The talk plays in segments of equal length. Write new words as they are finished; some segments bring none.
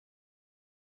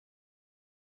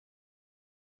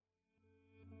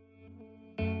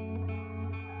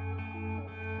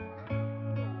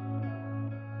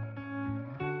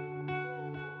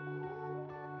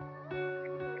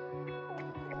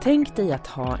Tänk dig att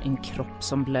ha en kropp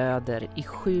som blöder i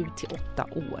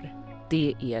 7-8 år.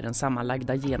 Det är den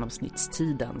sammanlagda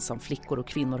genomsnittstiden som flickor och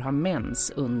kvinnor har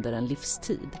mens under en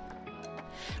livstid.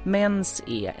 Mens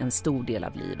är en stor del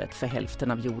av livet för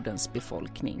hälften av jordens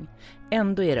befolkning.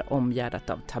 Ändå är det omgärdat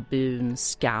av tabun,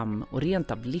 skam och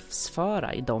rent av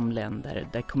livsfara i de länder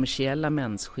där kommersiella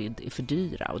mensskydd är för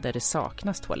dyra och där det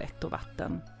saknas toalett och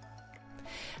vatten.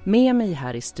 Med mig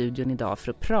här i studion idag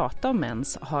för att prata om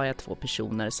mens har jag 2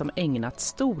 personer som ägnat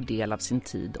stor del av sin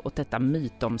tid åt detta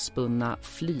mytomspunna,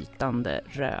 flytande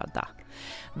röda.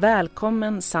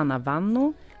 Välkommen Sanna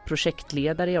Vanno,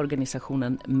 projektledare i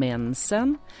organisationen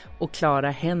Mensen, och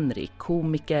Clara Henrik,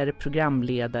 komiker,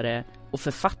 programledare och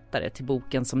författare till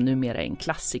boken som numera är en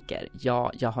klassiker,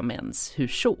 Ja, jag har mens, hur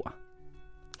så?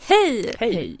 Hej!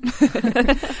 Hej!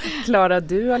 Clara,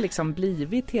 du har liksom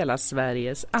blivit hela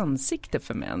Sveriges ansikte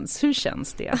för mens. Hur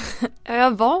känns det?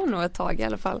 Jag var nog ett tag i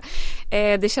alla fall.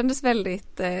 Det kändes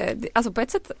väldigt, alltså på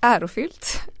ett sätt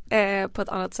ärofyllt, på ett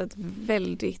annat sätt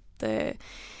väldigt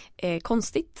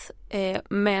konstigt.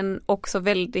 Men också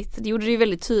väldigt, det gjorde det ju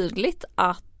väldigt tydligt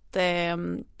att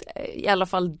i alla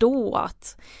fall då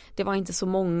att det var inte så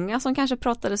många som kanske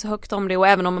pratade så högt om det, och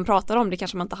även om man pratade om det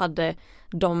kanske man inte hade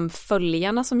de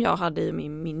följarna som jag hade i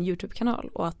min YouTube-kanal,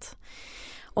 och att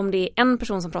om det är en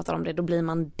person som pratar om det, då blir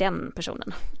man den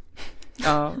personen.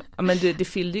 Ja, men det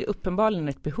fyllde ju uppenbarligen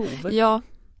ett behov. Ja,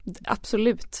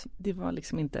 absolut. Det var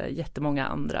liksom inte jättemånga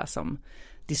andra som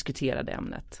diskuterade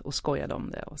ämnet och skojade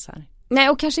om det och så här. Nej,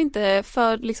 och kanske inte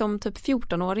för liksom typ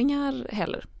 14-åringar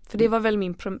heller. För det var väl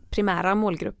min primära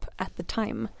målgrupp at the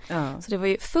time. Ja. Så det var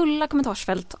ju fulla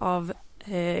kommentarsfält av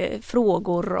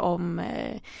frågor om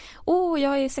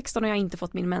jag är 16 och jag har inte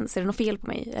fått min mens, är det något fel på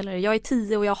mig? Eller jag är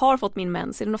 10 och jag har fått min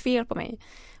mens, är det något fel på mig?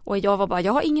 Och jag var bara,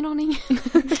 jag har ingen aning.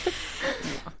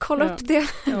 Kolla upp det.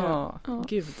 Ja,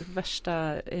 gud,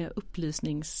 värsta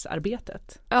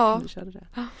upplysningsarbetet. Ja. Du körde det.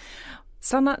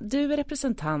 Sanna, du är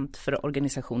representant för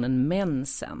organisationen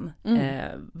Mensen.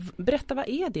 Berätta, vad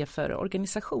är det för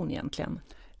organisation egentligen?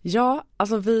 Ja,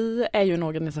 alltså vi är ju en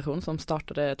organisation som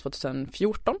startade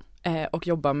 2014 och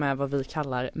jobbar med vad vi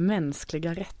kallar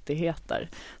mänskliga rättigheter,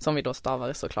 som vi då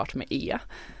stavar såklart med E.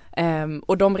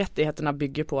 Och de rättigheterna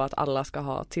bygger på att alla ska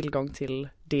ha tillgång till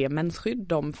det mensskydd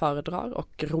de föredrar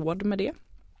och råd med det.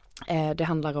 Det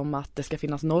handlar om att det ska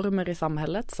finnas normer i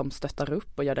samhället som stöttar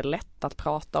upp och gör det lätt att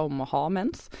prata om och ha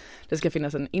mens. Det ska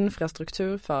finnas en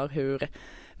infrastruktur för hur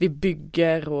vi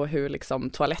bygger och hur liksom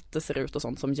toaletter ser ut och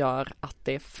sånt som gör att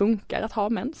det funkar att ha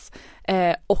mens.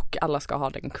 Och alla ska ha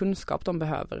den kunskap de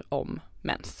behöver om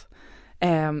mens.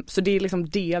 Så det är liksom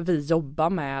det vi jobbar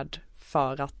med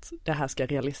för att det här ska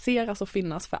realiseras och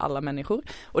finnas för alla människor.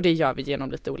 Och det gör vi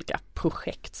genom lite olika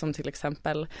projekt som till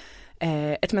exempel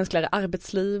ett mänskligare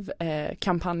arbetsliv,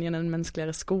 kampanjen En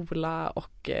mänskligare skola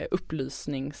och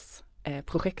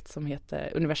upplysningsprojekt som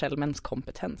heter Universell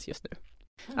menskompetens just nu.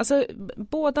 Alltså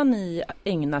båda ni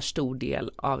ägnar stor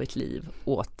del av ert liv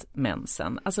åt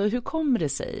mensen. Alltså hur kommer det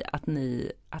sig att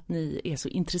ni är så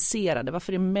intresserade?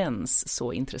 Varför är mens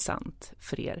så intressant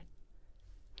för er?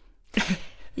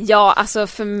 Ja, alltså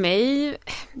för mig,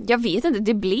 jag vet inte,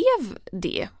 det blev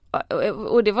det.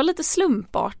 Och det var lite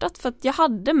slumpartat för att jag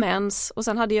hade mens och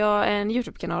sen hade jag en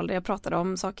YouTube-kanal där jag pratade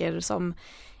om saker som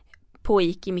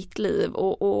pågick i mitt liv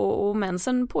och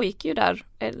mensen pågick ju där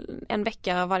en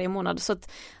vecka varje månad, så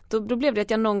att då blev det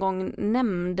att jag någon gång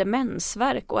nämnde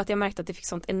mensvärk och att jag märkte att det fick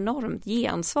sånt enormt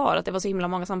gensvar, att det var så himla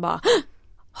många som bara,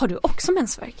 har du också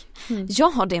mensvärk?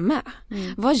 Jag har det med.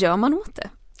 Vad gör man åt det?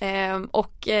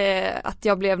 Och att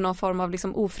jag blev någon form av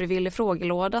liksom ofrivillig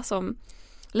frågelåda som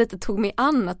lite tog mig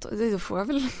an att då får jag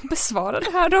väl besvara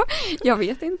det här då. Jag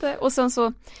vet inte. Och sen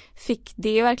så fick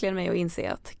det verkligen mig att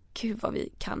inse att gud vad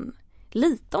vi kan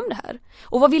lite om det här.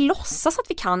 Och vad vi låtsas att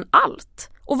vi kan allt.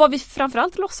 Och vad vi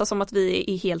framförallt låtsas som att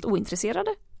vi är helt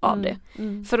ointresserade av det.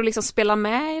 För att liksom spela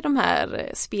med i de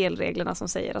här spelreglerna som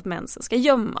säger att mensen ska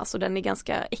gömmas och den är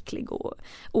ganska äcklig och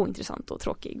ointressant och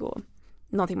tråkig och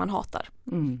någonting man hatar.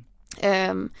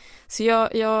 Så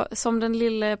jag som den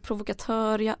lille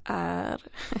provokatör jag är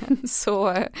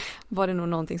så var det nog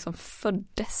någonting som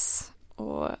föddes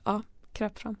och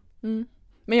kröp fram.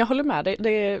 Men jag håller med dig,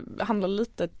 det handlar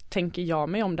lite, tänker jag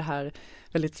mig, om det här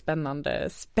väldigt spännande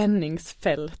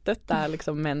spänningsfältet där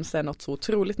liksom mens är något så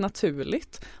otroligt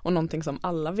naturligt och någonting som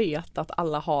alla vet att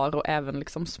alla har, och även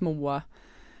liksom små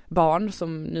barn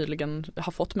som nyligen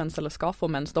har fått mens eller ska få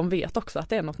mens, de vet också att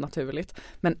det är något naturligt,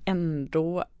 men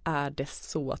ändå är det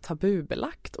så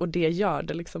tabubelagt och det gör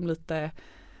det liksom lite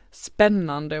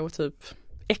spännande och typ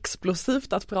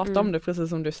explosivt att prata om det, precis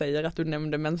som du säger att du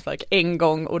nämnde mensvärk en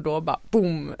gång och då bara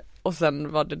boom, och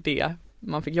sen var det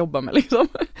man fick jobba med liksom.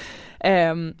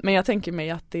 Men jag tänker mig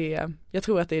att jag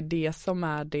tror att det är det som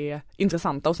är det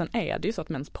intressanta, och sen är det ju så att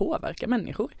mens påverkar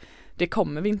människor. Det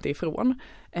kommer vi inte ifrån.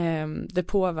 Det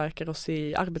påverkar oss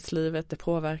i arbetslivet, det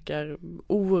påverkar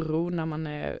oro när man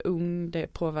är ung,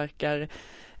 det påverkar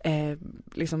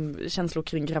liksom känslor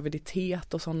kring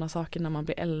graviditet och sådana saker när man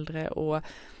blir äldre, och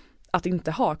att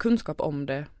inte ha kunskap om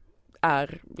det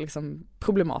är liksom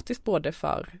problematiskt både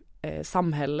för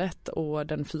samhället och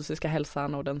den fysiska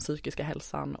hälsan och den psykiska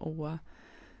hälsan, och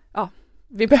ja,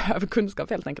 vi behöver kunskap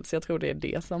helt enkelt, så jag tror det är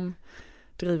det som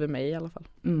driver mig i alla fall.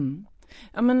 Mm.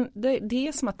 Ja, men det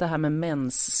är som att det här med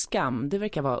mensskam, det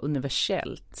verkar vara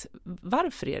universellt.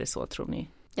 Varför är det så, tror ni?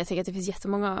 Jag tänker att det finns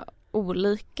jättemånga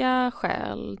olika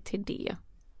skäl till det.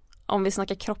 Om vi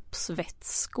snackar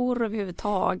kroppsvätskor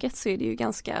överhuvudtaget så är det ju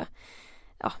ganska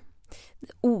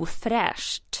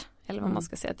ofräscht, eller vad man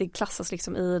ska säga. Att det klassas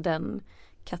liksom i den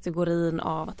kategorin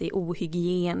av att det är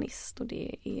ohygieniskt, och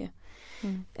det är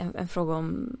en fråga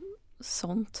om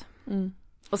sånt.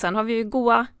 Och sen har vi ju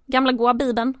gamla goa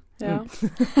Bibeln. Ja.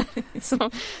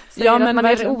 Som säger att man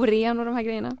är oren och de här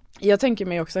grejerna. Jag tänker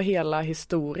mig också hela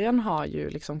historien har ju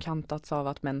liksom kantats av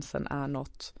att mensen är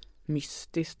något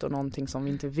mystiskt och någonting som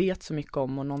vi inte vet så mycket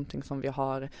om, och någonting som vi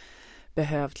har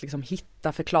behövt liksom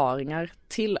hitta förklaringar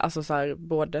till, alltså så här,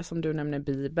 både som du nämner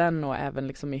Bibeln och även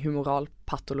liksom i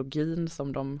humoralpatologin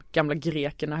som de gamla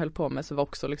grekerna höll på med, så var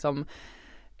också liksom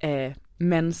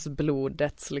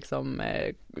mensblodets liksom,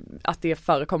 att det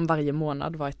förekom varje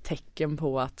månad var ett tecken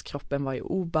på att kroppen var i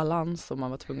obalans och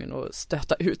man var tvungen att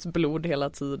stöta ut blod hela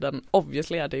tiden.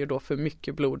 Obviously är det ju då för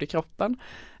mycket blod i kroppen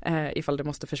ifall det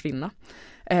måste försvinna.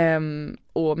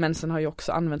 Och mensen har ju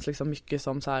också använts liksom mycket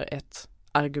som så här ett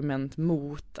argument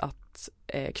mot att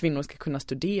kvinnor ska kunna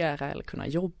studera eller kunna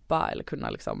jobba eller kunna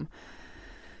liksom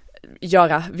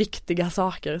göra viktiga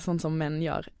saker, sånt som män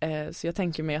gör. Så jag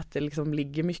tänker mig att det liksom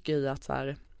ligger mycket i att så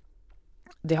här,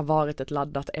 det har varit ett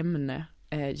laddat ämne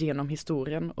genom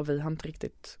historien, och vi har inte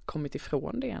riktigt kommit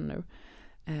ifrån det ännu.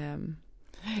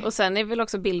 Och sen är väl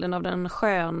också bilden av den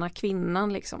sköna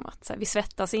kvinnan liksom, att så här, vi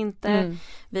svettas inte,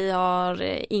 vi har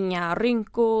inga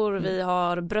rynkor, vi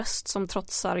har bröst som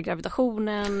trotsar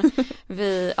gravitationen,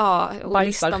 vi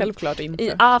bajsar självklart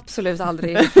inte. Absolut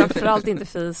aldrig, framförallt inte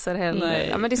fiser heller.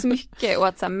 Ja, men det är så mycket, och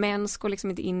att så här, män går liksom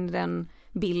inte in i den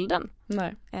bilden.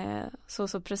 Nej.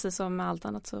 Så precis som med allt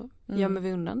annat så gömmer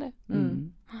vi undan det.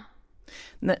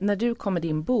 När du kom med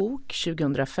din bok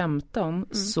 2015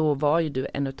 så var ju du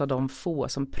en av de få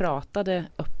som pratade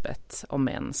öppet om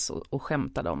mens och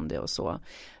skämtade om det och så.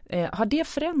 Har det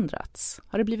förändrats?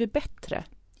 Har det blivit bättre?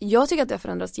 Jag tycker att det har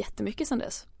förändrats jättemycket sedan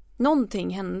dess. Någonting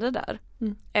hände där.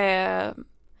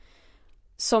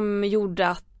 Som gjorde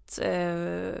att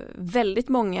väldigt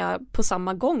många på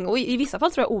samma gång, och i vissa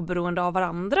fall tror jag oberoende av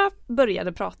varandra,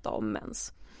 började prata om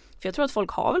mens. För jag tror att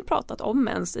folk har väl pratat om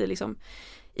mens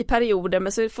i perioder,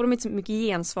 men så får de inte så mycket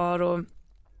gensvar. Och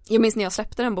jag minns när jag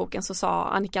släppte den boken så sa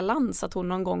Annika Lantz att hon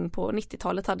någon gång på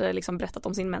 90-talet hade liksom berättat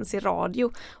om sin mens i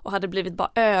radio och hade blivit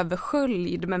bara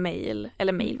översköljd med mejl,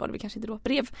 eller mejl var det kanske inte då,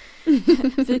 brev,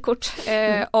 vykort,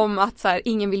 om att så här,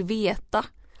 ingen vill veta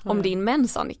om din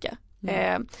mens, Annika.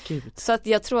 Så att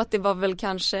jag tror att det var väl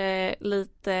kanske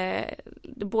lite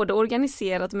både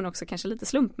organiserat men också kanske lite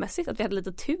slumpmässigt, att vi hade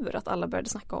lite tur att alla började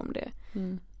snacka om det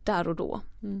där och då.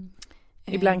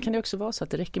 Ibland kan det också vara så att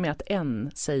det räcker med att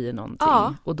en säger någonting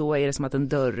och då är det som att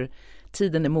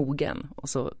tiden är mogen och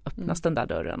så öppnas den där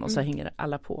dörren och så hänger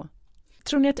alla på.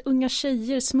 Tror ni att unga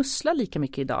tjejer smusslar lika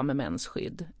mycket idag med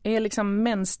mensskydd? Är liksom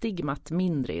mensstigmat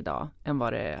mindre idag än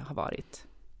vad det har varit?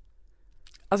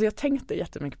 Alltså jag tänkte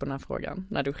jättemycket på den här frågan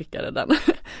när du skickade den.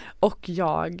 Och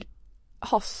jag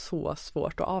har så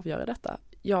svårt att avgöra detta.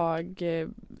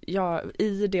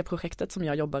 I det projektet som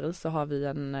jag jobbar i så har vi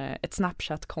ett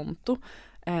Snapchat-konto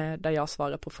där jag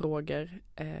svarar på frågor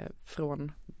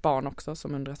från barn också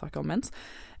som undrar saker om mens.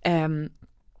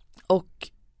 Och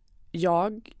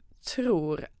jag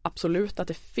tror absolut att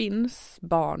det finns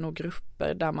barn och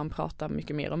grupper där man pratar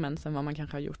mycket mer om mens än vad man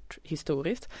kanske har gjort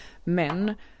historiskt.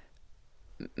 Men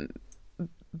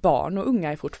barn och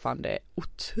unga är fortfarande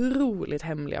otroligt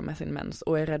hemliga med sin mens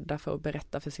och är rädda för att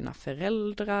berätta för sina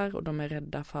föräldrar, och de är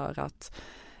rädda för att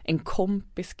en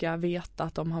kompis ska veta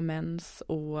att de har mens.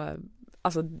 Och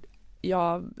alltså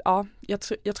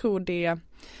jag tror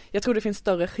det finns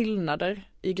större skillnader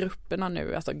i grupperna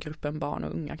nu, alltså gruppen barn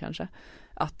och unga kanske.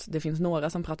 Att det finns några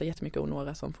som pratar jättemycket och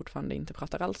några som fortfarande inte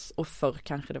pratar alls, och förr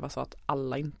kanske det var så att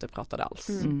alla inte pratade alls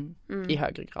i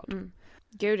högre grad.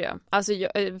 Gud ja. Alltså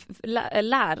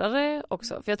lärare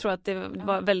också. För jag tror att det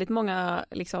var väldigt många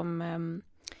liksom,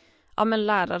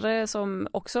 lärare som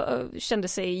också kände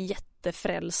sig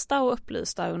jättefrälsta och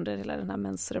upplysta under hela den här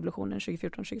mensrevolutionen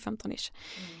 2014-2015-ish.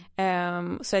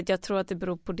 Så att jag tror att det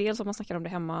beror på dels om man snackar om det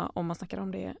hemma, om man snackar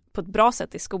om det på ett bra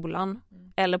sätt i skolan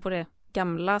eller på det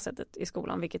gamla sättet i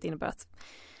skolan, vilket innebär att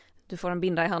du får en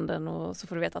binda i handen och så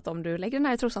får du veta att om du lägger den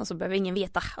här i trosan så behöver ingen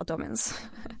veta att du har mens.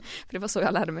 För det var så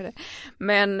jag lärde mig det.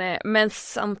 Men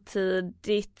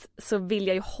samtidigt så vill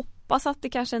jag ju hoppas att det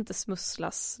kanske inte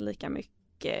smusslas lika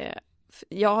mycket.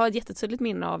 Jag har ett jättetydligt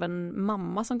minne av en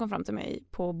mamma som kom fram till mig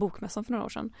på bokmässan för några år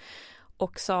sedan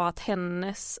och sa att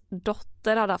hennes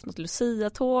dotter hade haft något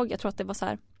Lucia-tåg. Jag tror att det var så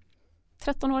här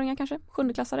 13-åringar kanske,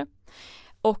 7-klassare.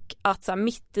 Och att så här,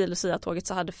 mitt i Lucia-tåget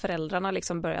så hade föräldrarna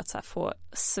liksom börjat så här, få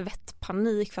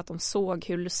svettpanik för att de såg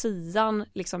hur Lucian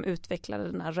liksom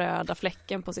utvecklade den här röda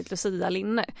fläcken på sitt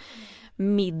Lucia-linne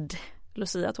mid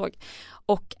Lucia-tåg.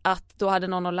 Och att då hade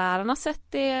någon av lärarna sett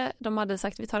det. De hade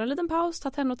sagt vi tar en liten paus,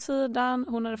 tagit henne åt sidan.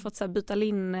 Hon hade fått så här, byta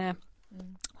linne.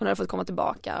 Hon hade fått komma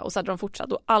tillbaka. Och så hade de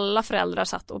fortsatt. Och alla föräldrar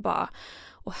satt och bara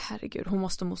åh herregud, hon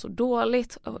måste må så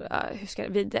dåligt. Och, hur ska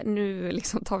vi, nu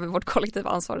liksom tar vi vårt kollektiva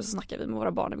ansvar och så snackar vi med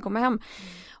våra barn när vi kommer hem.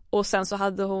 Och sen så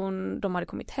hade de hade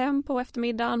kommit hem på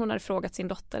eftermiddagen. Hon hade frågat sin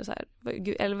dotter så här,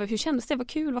 eller hur kändes det? Vad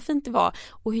kul, vad fint det var.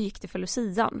 Och hur gick det för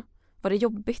Lucian? Var det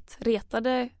jobbigt?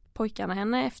 Retade pojkarna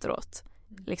henne efteråt?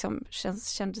 Liksom,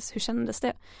 hur kändes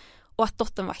det? Och att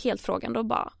dottern var helt frågande och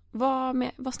bara,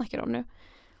 vad snackar du om nu?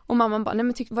 Och mamman bara, nej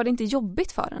men var det inte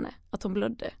jobbigt för henne att hon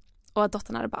blödde? Och att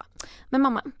dottern hade bara, men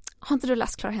mamma, har inte du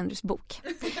läst Clara Henrys bok?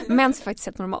 Mens är faktiskt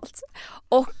helt normalt.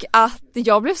 Och att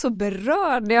jag blev så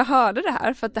berörd när jag hörde det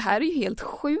här. För att det här är ju helt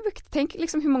sjukt. Tänk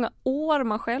liksom hur många år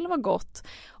man själv har gått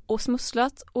och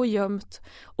smusslat och gömt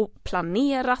och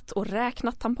planerat och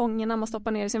räknat tampongerna man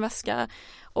stoppar ner i sin väska.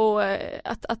 Och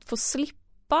att få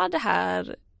slippa det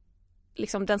här,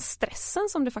 liksom den stressen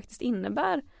som det faktiskt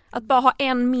innebär. Att bara ha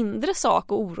en mindre sak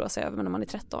att oroa sig över när man är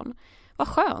 13. Vad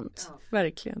skönt. Ja,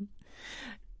 verkligen.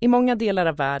 I många delar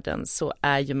av världen så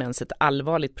är ju mens ett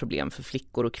allvarligt problem för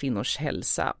flickor och kvinnors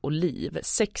hälsa och liv.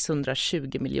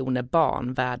 620 miljoner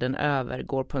barn världen över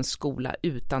går på en skola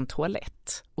utan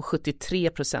toalett. Och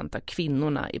 73% av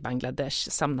kvinnorna i Bangladesh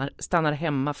stannar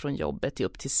hemma från jobbet i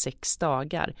upp till 6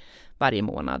 dagar varje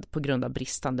månad på grund av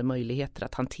bristande möjligheter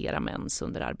att hantera mens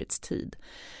under arbetstid.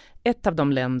 Ett av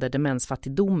de länder där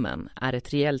mensfattigdomen är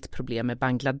ett reellt problem är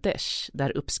Bangladesh,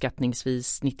 där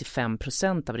uppskattningsvis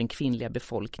 95% av den kvinnliga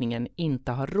befolkningen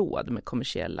inte har råd med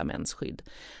kommersiella mensskydd.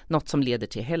 Något som leder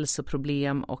till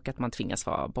hälsoproblem och att man tvingas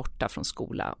vara borta från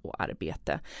skola och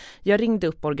arbete. Jag ringde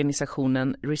upp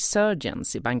organisationen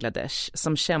Resurgence i Bangladesh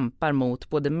som kämpar mot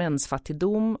både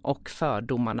mensfattigdom och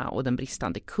fördomarna och den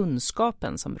bristande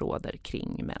kunskapen som råder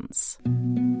kring mens.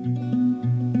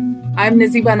 I'm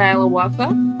Naziba Naila Wafa.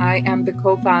 I am the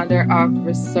co-founder of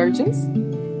Resurgence.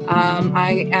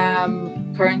 I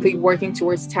am currently working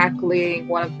towards tackling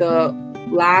one of the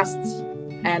last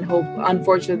and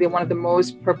unfortunately one of the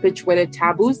most perpetuated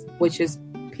taboos, which is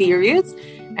periods,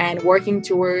 and working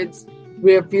towards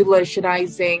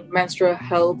revolutionizing menstrual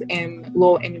health in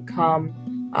low-income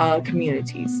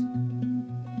communities.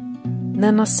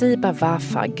 När Naziba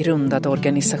Wafa grundade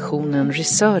organisationen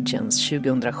Resurgence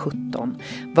 2017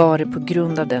 var det på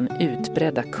grund av den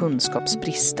utbredda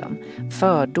kunskapsbristen,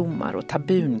 fördomar och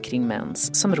tabun kring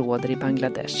mens som råder i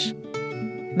Bangladesh.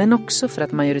 Men också för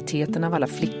att majoriteten av alla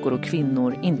flickor och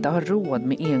kvinnor inte har råd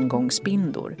med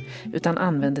engångsbindor utan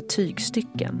använder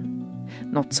tygstycken.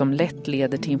 Något som lätt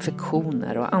leder till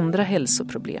infektioner och andra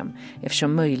hälsoproblem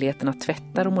eftersom möjligheten att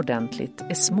tvätta dem ordentligt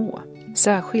är små,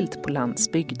 särskilt på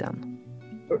landsbygden.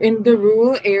 In the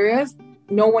rural areas,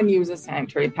 no one uses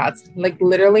sanitary pads, like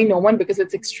literally no one, because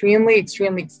it's extremely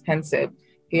expensive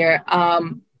here.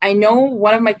 I know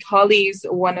one of my colleagues,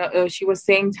 she was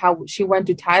saying how she went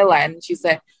to Thailand. She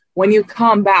said, when you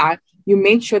come back, you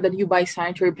make sure that you buy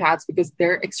sanitary pads because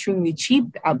they're extremely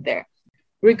cheap out there.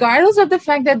 Regardless of the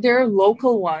fact that they're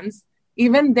local ones,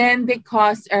 even then they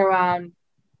cost around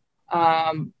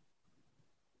 $2.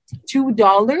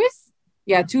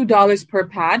 Yeah, $2 per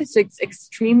pad. So it's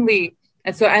extremely,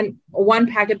 and one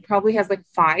packet probably has like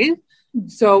 5.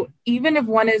 So even if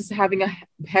one is having a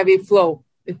heavy flow,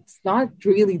 it's not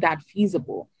really that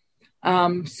feasible.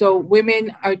 So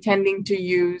women are tending to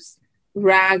use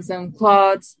rags and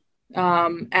cloths,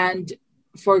 and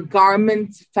for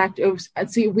garment factors.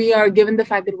 See, we are given the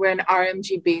fact that we're an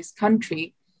RMG-based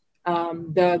country.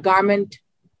 The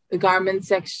garment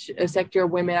sector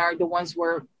women are the ones who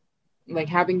are like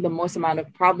having the most amount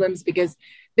of problems because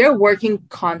they're working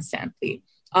constantly.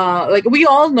 Like we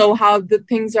all know how the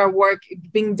things are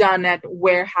being done at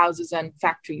warehouses and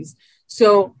factories.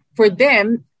 So for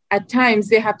them, at times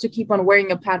they have to keep on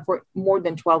wearing a pad for more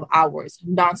than 12 hours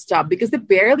nonstop because they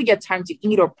barely get time to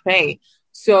eat or play.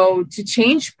 So to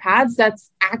change pads, that's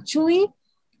actually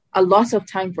a loss of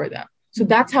time for them. So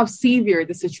that's how severe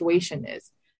the situation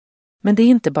is. Men det är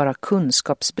inte bara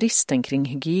kunskapsbristen kring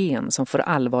hygien som får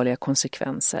allvarliga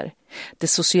konsekvenser. Det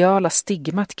sociala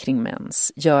stigmat kring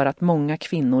mens gör att många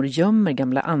kvinnor gömmer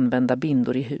gamla använda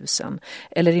bindor i husen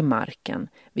eller i marken,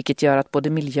 vilket gör att både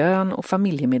miljön och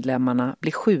familjemedlemmarna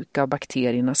blir sjuka av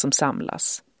bakterierna som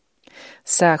samlas.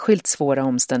 Särskilt svåra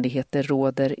omständigheter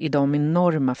råder i de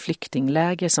enorma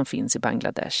flyktingläger som finns i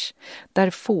Bangladesh, där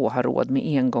få har råd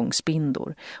med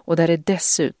engångsbindor och där det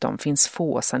dessutom finns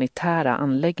få sanitära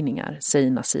anläggningar,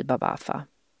 säger Nasiba Wafa.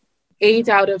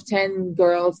 8 out of 10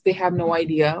 girls, they have no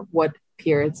idea what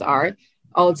periods are.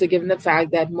 Also, given the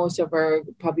fact that most of our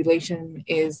population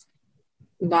is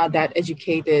not that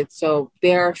educated, so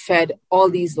they are fed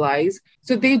all these lies.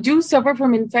 So they do suffer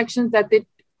from infections that they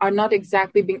are not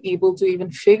exactly being able to even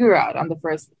figure out on the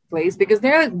first place because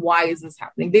they're like, why is this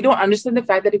happening? They don't understand the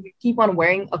fact that if you keep on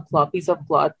wearing a piece of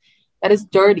cloth that is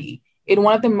dirty in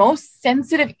one of the most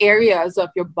sensitive areas of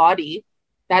your body,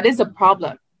 that is a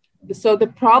problem. So the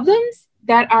problems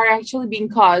that are actually being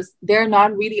caused, they're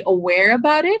not really aware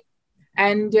about it.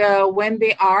 And when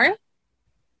they are,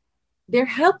 they're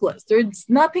helpless. There's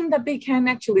nothing that they can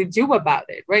actually do about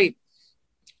it, right?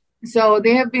 So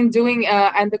they have been doing,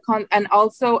 and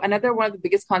also another one of the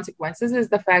biggest consequences is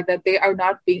the fact that they are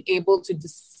not being able to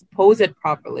dispose it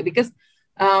properly because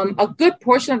a good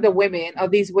portion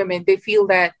of these women, they feel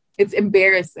that it's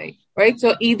embarrassing, right?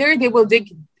 So either they will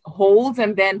dig holes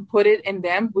and then put it in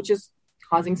them, which is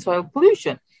causing soil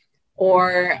pollution,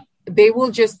 or they will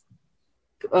just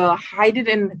hide it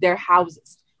in their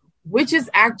houses, which is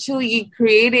actually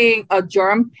creating a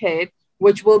germ pit,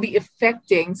 which will be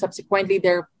affecting subsequently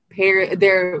their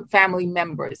family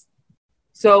members.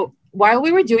 So while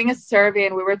we were doing a survey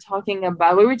and we were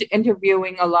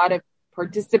interviewing a lot of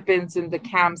participants in the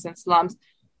camps and slums,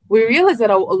 we realized that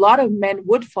a lot of men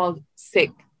would fall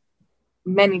sick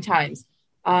many times.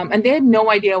 And they had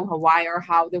no idea why or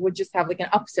how. They would just have like an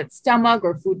upset stomach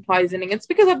or food poisoning. It's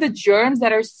because of the germs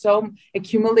that are so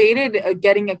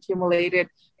getting accumulated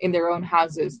in their own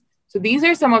houses. So these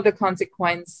are some of the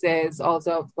consequences.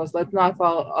 Also, of course, let's not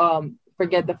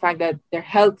forget the fact that their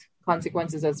health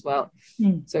consequences as well.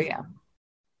 So yeah,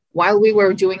 while we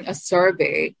were doing a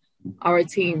survey, our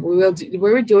team, we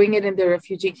were doing it in the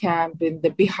refugee camp, in the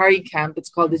Bihari camp.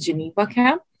 It's called the Geneva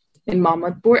camp in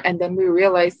Mamadpur. And then we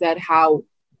realized that how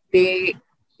they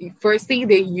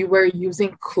were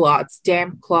using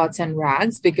damp cloths and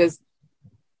rags because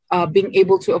being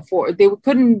able to they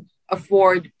couldn't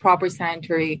afford proper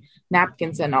sanitary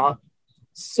napkins and all.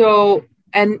 So,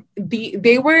 and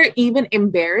they were even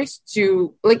embarrassed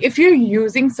to, like, if you're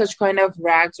using such kind of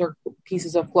rags or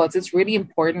pieces of clothes, it's really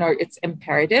important, or it's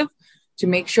imperative to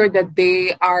make sure that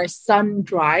they are sun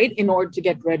dried in order to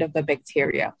get rid of the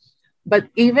bacteria. But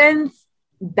even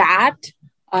that,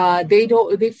 they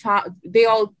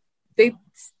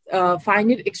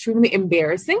find it extremely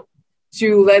embarrassing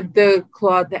to let the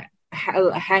cloth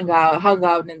hung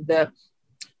out in the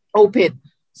open.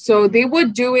 So they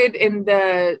would do it in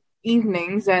the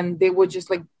evenings and they would just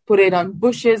like put it on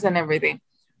bushes and everything.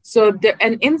 So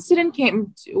an incident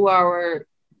came to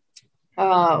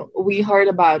we heard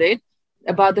about it,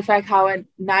 about the fact how a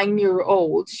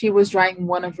 9-year-old, she was drying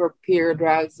one of her period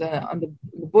rags on the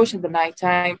bush in the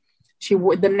nighttime.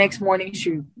 The next morning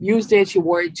she used it, she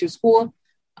wore it to school.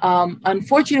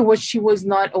 Unfortunately, what she was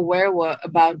not aware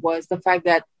about was the fact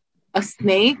that a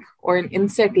snake or an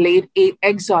insect laid 8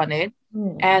 eggs on it.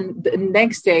 And the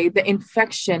next day, the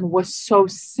infection was so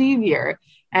severe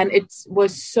and it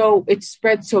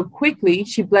spread so quickly,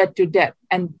 she bled to death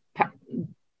and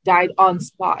died on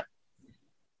spot.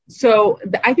 So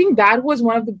I think that was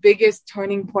one of the biggest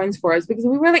turning points for us, because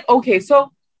we were like, okay,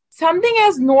 so something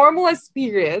as normal as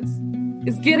periods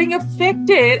is getting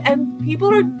affected and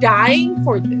people are dying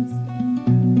for this.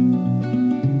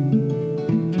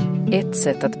 Ett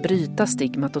sätt att bryta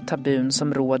stigmat och tabun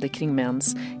som råder kring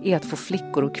mens är att få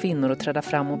flickor och kvinnor att träda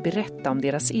fram och berätta om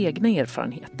deras egna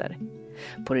erfarenheter.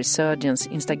 På Resurgence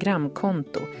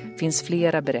Instagramkonto finns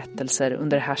flera berättelser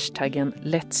under hashtaggen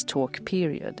Let's Talk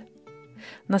Period.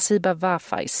 Nasiba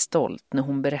Wafa är stolt när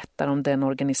hon berättar om den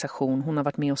organisation hon har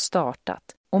varit med och startat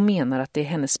och menar att det är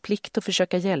hennes plikt att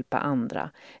försöka hjälpa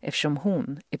andra eftersom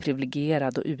hon är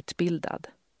privilegierad och utbildad.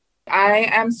 I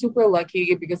am super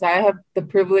lucky because I have the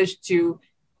privilege to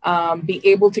be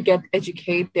able to get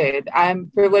educated.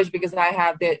 I'm privileged because I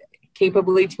have the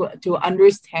capability to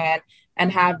understand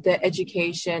and have the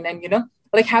education. And,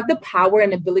 like have the power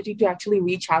and ability to actually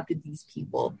reach out to these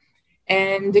people.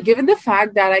 And given the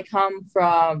fact that I come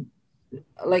from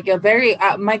like a very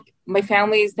my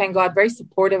family is, thank God, very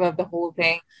supportive of the whole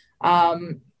thing.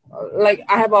 Like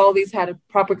I have always had a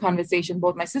proper conversation,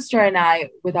 both my sister and I,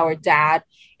 with our dad,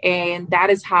 and that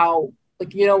is how,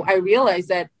 like, you know, I realized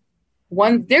that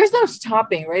there's no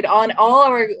stopping, right? On all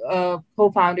our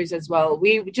co-founders as well,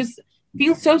 we just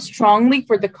feel so strongly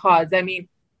for the cause. I mean,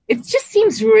 it just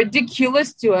seems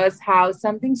ridiculous to us how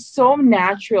something so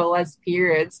natural as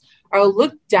periods are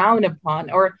looked down upon,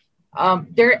 or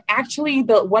they're actually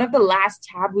one of the last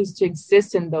taboos to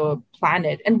exist in the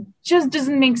planet, and just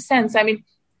doesn't make sense. I mean,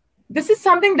 this is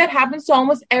something that happens to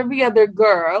almost every other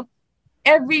girl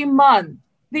every month.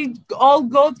 They all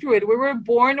go through it. We were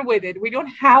born with it. We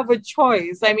don't have a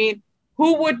choice. I mean,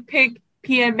 who would pick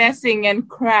PMSing and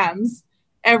cramps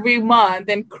every month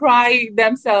and cry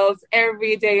themselves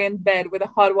every day in bed with a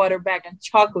hot water bag and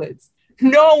chocolates?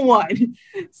 No one.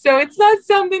 So it's not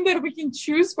something that we can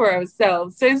choose for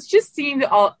ourselves. So it just seemed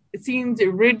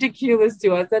ridiculous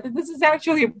to us that this is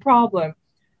actually a problem.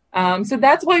 So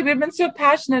that's why we've been so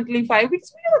passionately fighting.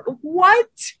 Because we're like,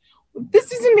 what? This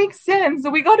doesn't make sense.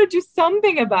 So we got to do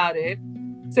something about it.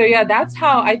 So yeah, that's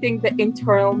how I think the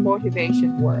internal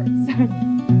motivation works.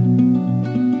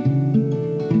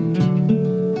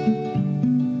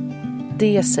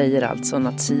 Det säger alltså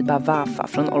Natsiba Wafa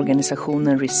från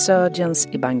organisationen Resurgence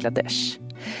i Bangladesh.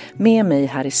 Med mig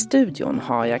här i studion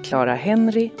har jag Clara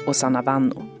Henry och Sanna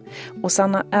Vanno. Och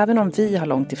Sanna, även om vi har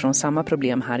långt ifrån samma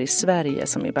problem här i Sverige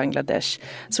som i Bangladesh,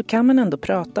 så kan man ändå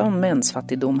prata om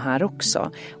mensfattigdom här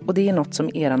också. Och det är något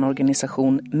som er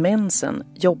organisation Mensen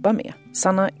jobbar med.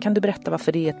 Sanna, kan du berätta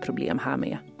varför det är ett problem här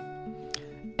med?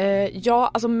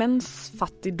 Ja, alltså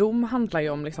mensfattigdom handlar ju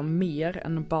om liksom mer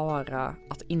än bara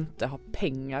att inte ha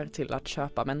pengar till att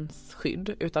köpa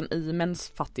mensskydd, utan i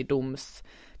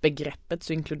mensfattigdomsbegreppet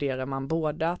så inkluderar man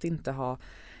både att inte ha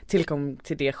tillgång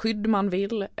till det skydd man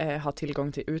vill, ha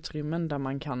tillgång till utrymmen där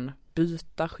man kan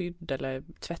byta skydd eller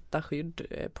tvätta skydd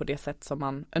på det sätt som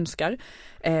man önskar,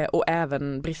 och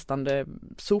även bristande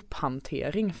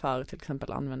sophantering för till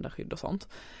exempel användarskydd och sånt.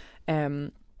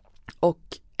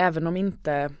 Och även om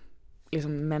inte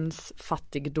liksom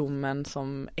mensfattigdomen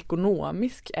som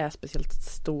ekonomisk är speciellt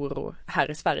stor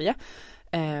här i Sverige.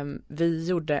 Vi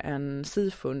gjorde en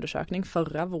SIFO-undersökning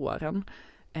förra våren,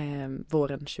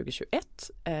 våren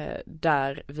 2021,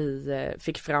 där vi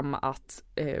fick fram att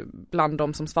bland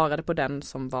de som svarade på den,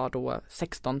 som var då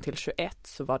 16 till 21,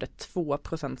 så var det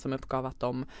 2% som uppgav att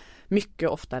de mycket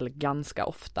ofta eller ganska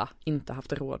ofta inte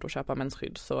haft råd att köpa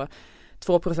mensskydd. Så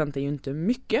 2% är ju inte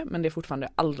mycket, men det är fortfarande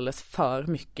alldeles för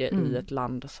mycket i ett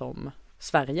land som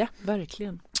Sverige.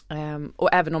 Verkligen.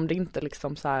 Och även om det inte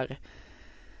liksom så här,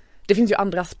 det finns ju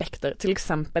andra aspekter, till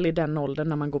exempel i den åldern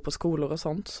när man går på skolor och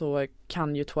sånt, så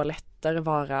kan ju toaletter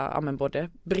vara både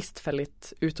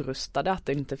bristfälligt utrustade, att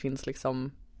det inte finns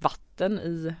liksom vatten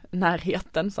i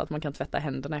närheten så att man kan tvätta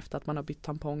händerna efter att man har bytt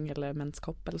tampong eller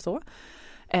menskopp eller så.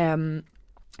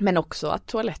 Men också att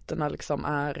toaletterna liksom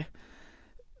är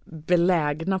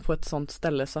belägna på ett sånt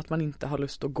ställe så att man inte har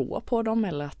lust att gå på dem,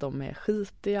 eller att de är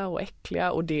skitiga och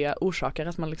äckliga, och det orsakar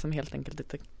att man liksom helt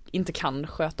enkelt inte kan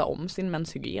sköta om sin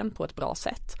menshygien på ett bra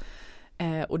sätt.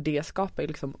 Och det skapar ju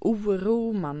liksom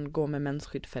oro, man går med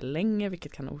mensskydd för länge,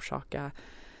 vilket kan orsaka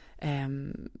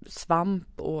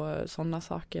svamp och sådana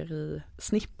saker i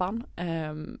snippan.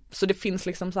 Så det finns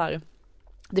liksom så här,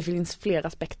 det finns fler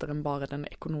aspekter än bara den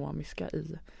ekonomiska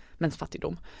i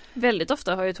mensfattigdom. Väldigt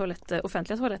ofta har ju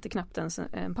offentliga toaletter knappt ens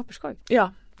en papperskorg.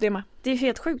 Ja, det är med. Det är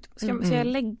helt sjukt. Ska jag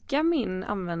lägga min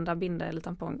använda binda eller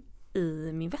tampong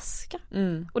i min väska?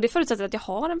 Och det förutsätter att jag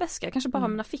har en väska. Jag kanske bara har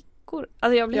mina fickor.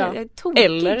 Alltså jag är tokig.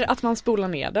 Eller att man spolar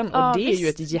ner den. Och det är ju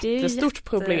ett jättestort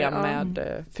problem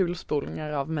med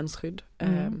fulspolningar av mensskydd.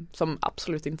 Som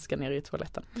absolut inte ska ner i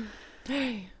toaletten.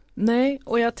 Nej,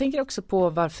 och jag tänker också på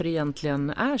varför det egentligen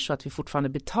är så att vi fortfarande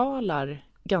betalar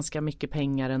ganska mycket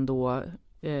pengar ändå.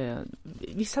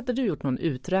 Visst hade du gjort någon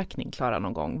uträkning, Clara,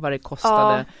 någon gång? Vad det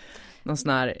kostade? Någon sån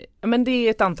här, men det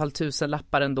är ett antal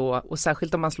tusenlappar ändå, och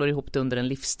särskilt om man slår ihop det under en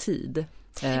livstid.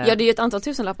 Ja, det är ju ett antal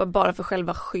tusenlappar bara för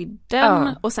själva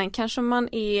skydden. Och sen kanske man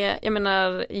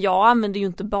jag använder ju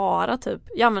inte bara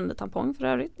jag använder tampong för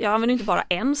övrigt. Jag använder inte bara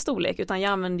en storlek, utan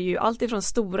jag använder ju allt ifrån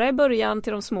stora i början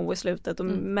till de små i slutet och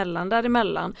mellan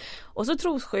däremellan. Och så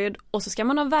trosskydd, och så ska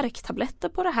man ha värktabletter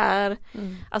på det här.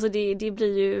 Alltså det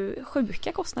blir ju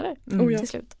sjuka kostnader till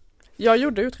slut. Jag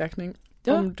gjorde uträkning.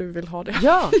 Om du vill ha det.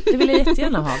 Ja, det vill jag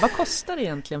jättegärna ha. Vad kostar det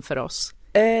egentligen för oss?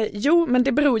 Jo, men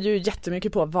det beror ju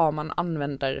jättemycket på vad man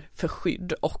använder för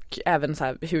skydd och även så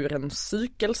här hur en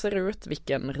cykel ser ut,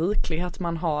 vilken riklighet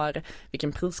man har,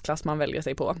 vilken prisklass man väljer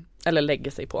sig på eller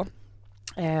lägger sig på.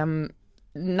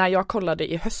 När jag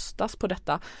kollade i höstas på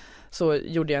detta så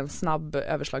gjorde jag en snabb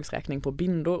överslagsräkning på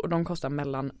bindor och de kostar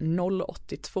mellan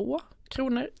 0,82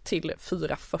 kronor till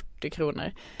 4,40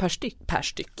 kronor per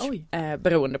styck.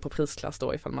 Beroende på prisklass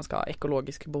då, ifall man ska ha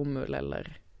ekologisk bomull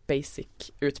eller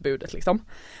basic-utbudet liksom.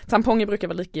 Tamponger brukar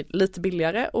vara lite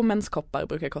billigare och menskoppar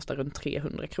brukar kosta runt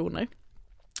 300 kronor.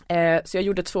 Så jag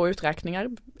gjorde 2 uträkningar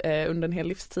under en hel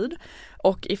livstid.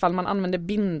 Och ifall man använder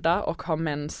binda och har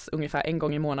mens ungefär en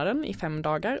gång i månaden i 5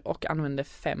 dagar och använder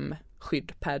 5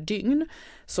 skydd per dygn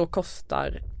så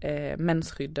kostar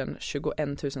mensskydden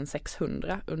 21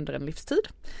 600 under en livstid.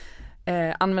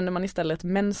 Använder man istället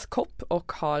menskopp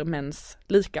och har mens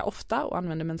lika ofta och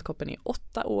använder menskoppen i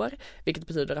 8 år, vilket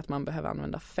betyder att man behöver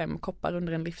använda 5 koppar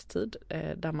under en livstid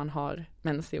där man har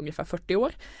mens i ungefär 40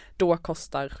 år, då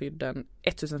kostar skydden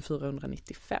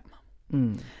 1495.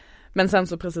 Men sen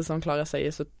så precis som Klara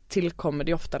säger så tillkommer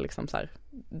det ofta liksom så här,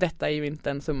 detta är ju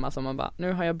inte en summa som man bara,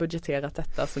 nu har jag budgeterat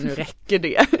detta så nu räcker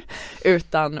det,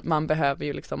 utan man behöver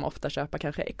ju liksom ofta köpa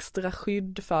kanske extra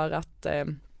skydd för att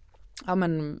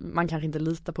men man kanske inte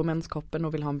litar på menskoppen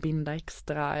och vill ha en binda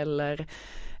extra, eller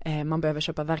man behöver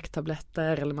köpa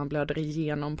värktabletter, eller man blöder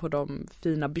igenom på de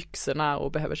fina byxorna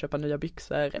och behöver köpa nya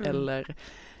byxor eller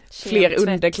fler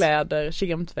underkläder,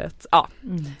 kemtvätt.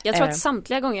 Jag tror att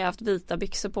samtliga gånger jag har haft vita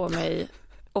byxor på mig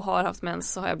och har haft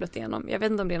mens så har jag blött igenom. Jag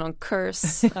vet inte om det är någon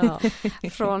curse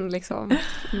från liksom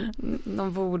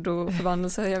någon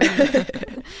voodoo-förbannelse, jag vet inte.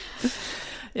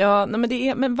 Ja, nej, men det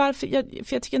är, men varför,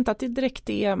 för jag tycker inte att det direkt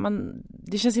är,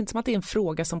 det känns inte som att det är en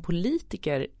fråga som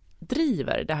politiker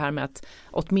driver, det här med att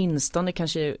åtminstone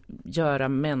kanske göra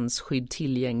mensskydd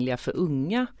tillgängliga för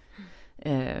unga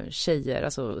tjejer,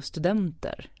 alltså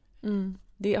studenter.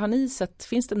 Har ni sett,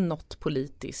 finns det något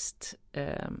politiskt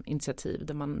initiativ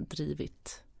där man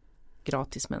drivit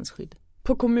gratis mensskydd?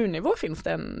 På kommunnivå finns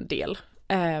det en del.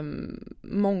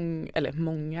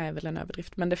 Många är väl en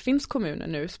överdrift, men det finns kommuner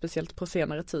nu, speciellt på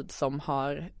senare tid, som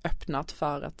har öppnat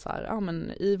för att så här,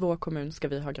 men i vår kommun ska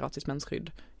vi ha gratis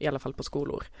mensskydd, i alla fall på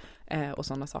skolor och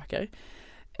sådana saker.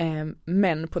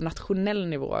 Men på nationell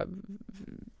nivå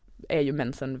är ju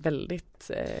mensen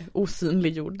väldigt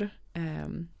osynliggjord.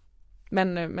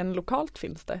 Men lokalt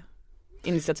finns det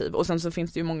initiativ, och sen så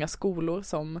finns det ju många skolor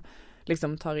som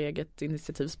liksom tar eget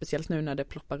initiativ, speciellt nu när det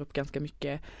ploppar upp ganska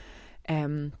mycket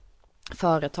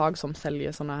företag som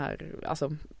säljer såna här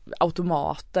alltså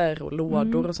automater och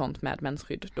lådor och sånt med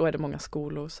mensskydd. Då är det många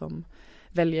skolor som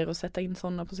väljer att sätta in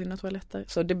sådana på sina toaletter.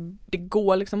 Så det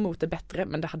går liksom mot det bättre,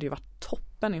 men det hade ju varit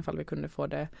toppen ifall vi kunde få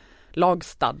det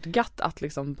lagstadgat att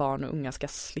liksom barn och unga ska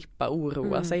slippa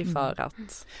oroa sig för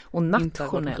att och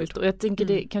nationellt. Och jag tänker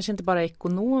det kanske inte bara är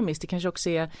ekonomiskt, det kanske också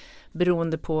är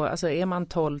beroende på, alltså är man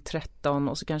 12-13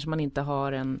 och så kanske man inte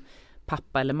har en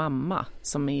pappa eller mamma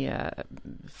som är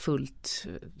fullt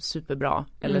superbra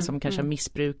eller som kanske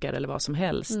missbrukar eller vad som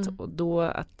helst. Och då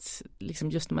att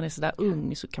liksom just när man är så där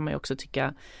ung så kan man ju också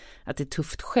tycka att det är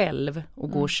tufft själv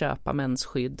att gå och köpa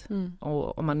mensskydd.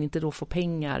 Och om man inte då får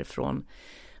pengar från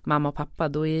mamma och pappa,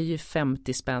 då är ju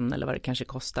 50 spänn eller vad det kanske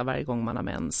kostar varje gång man har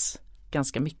mens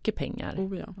ganska mycket pengar.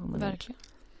 Oh ja, verkligen.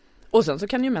 Och sen så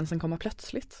kan ju mensen komma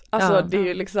plötsligt. Alltså det är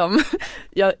ju liksom,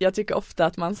 jag tycker ofta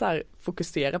att man så här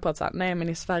fokuserar på att så här, nej men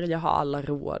i Sverige har alla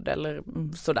råd eller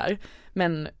sådär.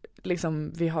 Men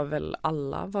liksom vi har väl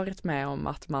alla varit med om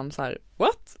att man så här,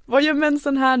 what? Vad gör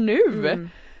mensen här nu?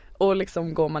 Och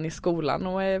liksom går man i skolan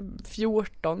och är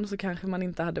 14 så kanske man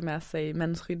inte hade med sig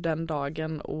mensskydd den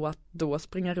dagen, och att då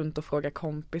springa runt och fråga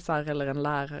kompisar eller en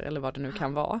lärare eller vad det nu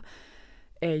kan vara.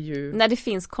 Är ju... När det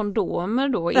finns kondomer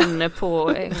då inne på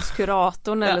hos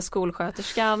kuratorn eller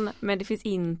skolsköterskan, men det finns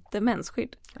inte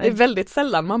mensskydd. Det är väldigt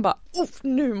sällan man bara,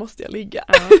 nu måste jag ligga.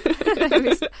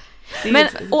 Men,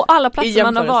 och alla platser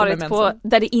man har varit på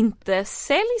där det inte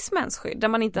säljs mensskydd, där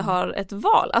man inte har ett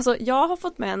val. Alltså jag har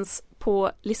fått mens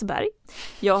på Liseberg.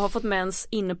 Jag har fått mens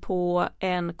inne på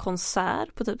en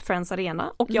konsert på typ Friends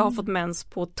Arena, och jag har fått mens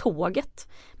på tåget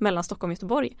mellan Stockholm och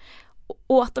Göteborg.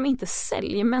 Och att de inte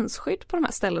säljer mensskydd på de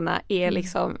här ställena är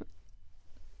liksom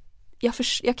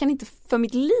jag kan inte för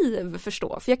mitt liv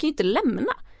förstå, för jag kan ju inte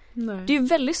lämna. Nej. Det är ju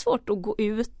väldigt svårt att gå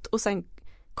ut och sen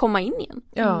komma in igen.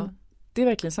 Ja, det är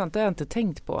verkligen sant. Det har jag inte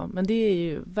tänkt på, men det är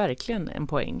ju verkligen en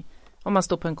poäng. Om man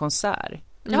står på en konsert,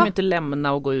 kan man inte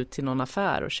lämna och gå ut till någon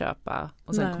affär och köpa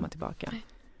och sen komma tillbaka.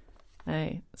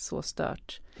 Nej, så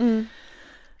stört.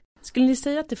 Skulle ni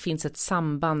säga att det finns ett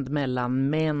samband mellan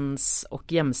mens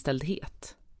och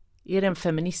jämställdhet? Är det en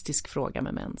feministisk fråga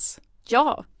med mens?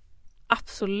 Ja,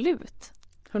 absolut.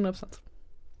 100%.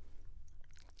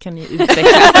 Kan ni utveckla?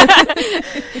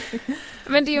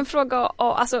 Men det är ju en fråga,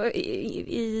 alltså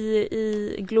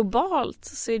i globalt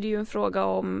så är det ju en fråga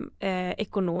om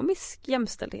ekonomisk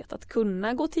jämställdhet, att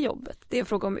kunna gå till jobbet. Det är en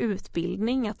fråga om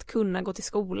utbildning, att kunna gå till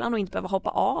skolan och inte behöva hoppa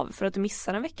av för att du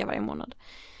missar en vecka varje månad.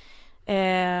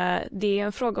 Det är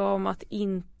en fråga om att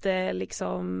inte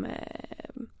liksom,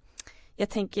 jag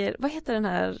tänker, vad heter den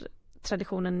här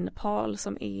traditionen i Nepal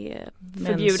som är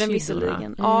förbjuden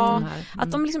visserligen. Ja,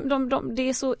 att de liksom, det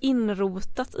är så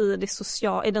inrotat i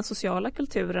i den sociala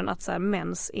kulturen att så här,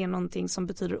 mens är någonting som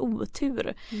betyder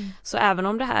otur. Så även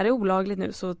om det här är olagligt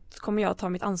nu så kommer jag ta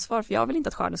mitt ansvar, för jag vill inte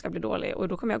att skörden ska bli dålig, och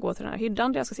då kommer jag gå till den här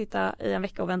hyddan där jag ska sitta i en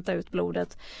vecka och vänta ut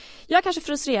blodet. Jag kanske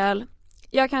fryser ihjäl.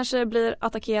 Jag kanske blir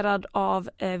attackerad av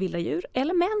vilda djur,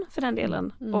 eller män för den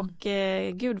delen. Och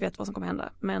Gud vet vad som kommer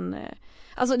hända. Men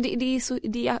alltså det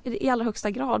är i allra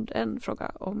högsta grad en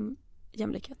fråga om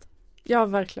jämlikhet. Ja,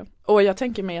 verkligen. Och jag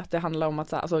tänker mig att det handlar om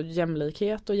att alltså,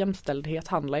 jämlikhet och jämställdhet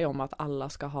handlar ju om att alla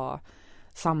ska ha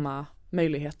samma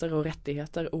möjligheter och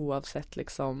rättigheter oavsett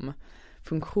liksom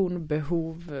funktion,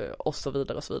 behov och så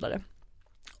vidare och så vidare.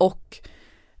 Och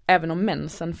även om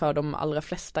mensen för de allra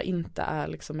flesta inte är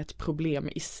liksom ett problem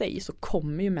i sig, så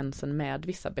kommer ju mensen med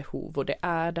vissa behov, och det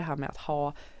är det här med att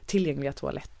ha tillgängliga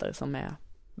toaletter som är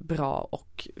bra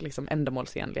och liksom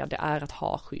ändamålsenliga. Det är att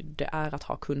ha skydd, det är att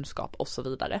ha kunskap och så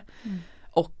vidare.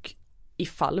 Och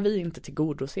ifall vi inte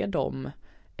tillgodoser de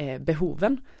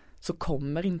behoven, så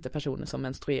kommer inte personer som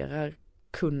menstruerar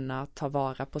kunna ta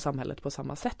vara på samhället på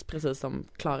samma sätt, precis som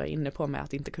Klara är inne på med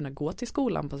att inte kunna gå till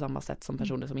skolan på samma sätt som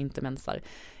personer som inte mensar,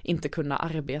 inte kunna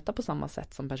arbeta på samma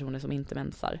sätt som personer som inte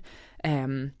mensar.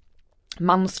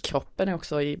 Manskroppen är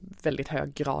också i väldigt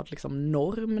hög grad liksom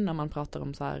norm när man pratar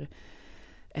om så här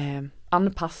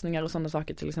anpassningar och sådana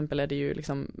saker. Till exempel är det ju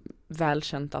liksom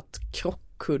välkänt att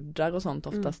krockkuddar och sånt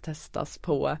oftast testas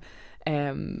på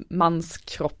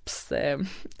manskropps,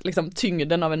 liksom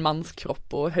tyngden av en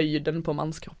manskropp och höjden på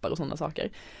manskroppar och sådana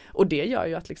saker. Och det gör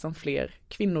ju att liksom fler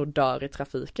kvinnor dör i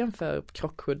trafiken, för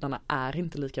krockkuddarna är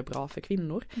inte lika bra för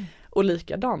kvinnor. Och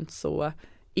likadant så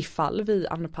ifall vi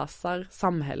anpassar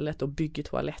samhället och bygger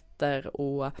toaletter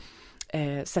och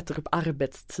sätter upp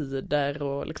arbetstider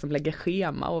och liksom lägger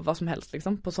schema och vad som helst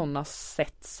liksom på sådana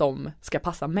sätt som ska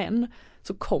passa män,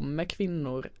 så kommer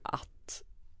kvinnor att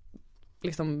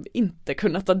liksom inte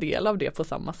kunna ta del av det på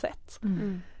samma sätt.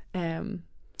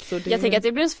 Så det... Jag tänker att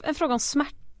det blir en fråga om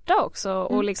smärta också,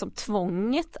 och liksom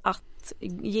tvånget att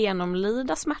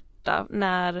genomlida smärta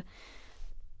när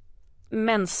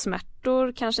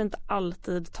menssmärtor kanske inte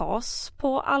alltid tas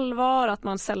på allvar, att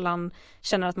man sällan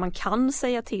känner att man kan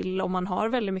säga till om man har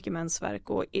väldigt mycket mensvärk,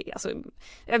 och alltså,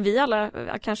 vi alla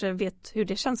kanske vet hur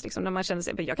det känns liksom, när man känner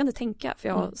sig, jag kan inte tänka för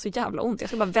jag har så jävla ont, jag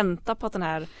ska bara vänta på att den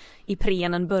här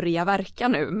iprenen börjar verka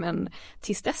nu, men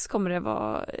tills dess kommer det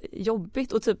vara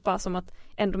jobbigt. Och typ bara som att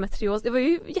endometrios, det var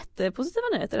ju jättepositiva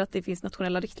nyheter att det finns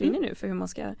nationella riktlinjer nu för hur man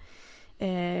ska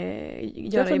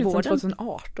göra i vården.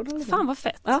 2018 eller fan vad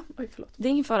fett. Ja, oj, förlåt. Det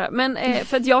är ingen fara. Men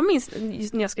för att jag minns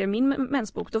just när jag skrev min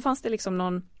mensbok, då fanns det liksom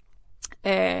någon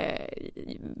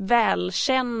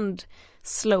välkänd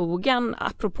slogan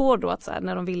apropå då att så här,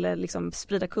 när de ville liksom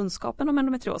sprida kunskapen om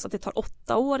endometrios, att det tar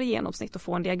 8 år i genomsnitt att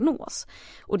få en diagnos.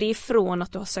 Och det är från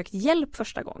att du har sökt hjälp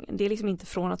första gången. Det är liksom inte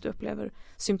från att du upplever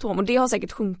symptom. Och det har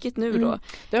säkert sjunkit nu då.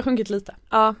 Det har sjunkit lite.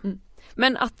 Ja.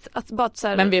 Men att bara så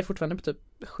här... Men vi är fortfarande på typ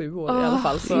 7 år i alla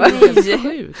fall. Så. Nej. Det är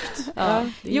sjukt. Ja.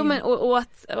 Jo, men och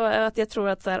att jag tror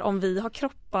att så här, om vi har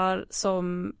kroppar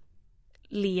som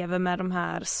lever med de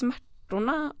här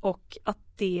smärtorna och att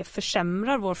det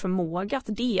försämrar vår förmåga att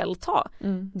delta,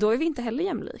 då är vi inte heller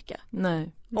jämlika.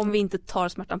 Nej. Om vi inte tar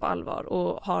smärtan på allvar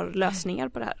och har lösningar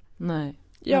på det här. Nej.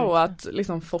 Ja, och att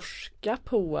liksom forska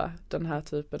på den här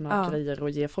typen av grejer och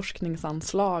ge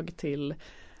forskningsanslag till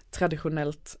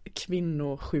traditionellt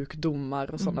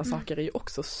kvinnosjukdomar och sådana saker är ju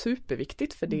också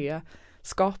superviktigt, för det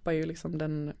skapar ju liksom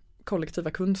den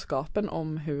kollektiva kunskapen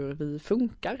om hur vi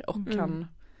funkar och kan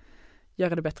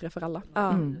göra det bättre för alla.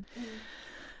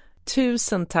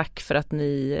 Tusen tack för att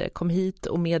ni kom hit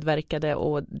och medverkade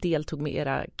och deltog med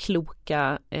era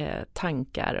kloka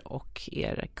tankar och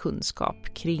er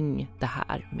kunskap kring det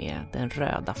här med den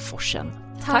röda forsen.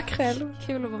 Tack själv.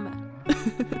 Kul att vara med.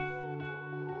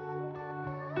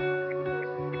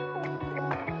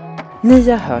 Ni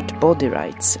har hört Body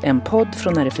Rights, en podd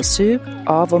från RFSU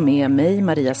av och med mig,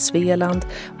 Maria Sveland,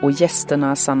 och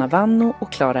gästerna Sanna Vanno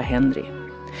och Clara Henry.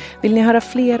 Vill ni höra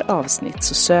fler avsnitt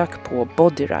så sök på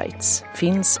Body Rights.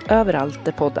 Finns överallt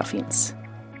där poddar finns.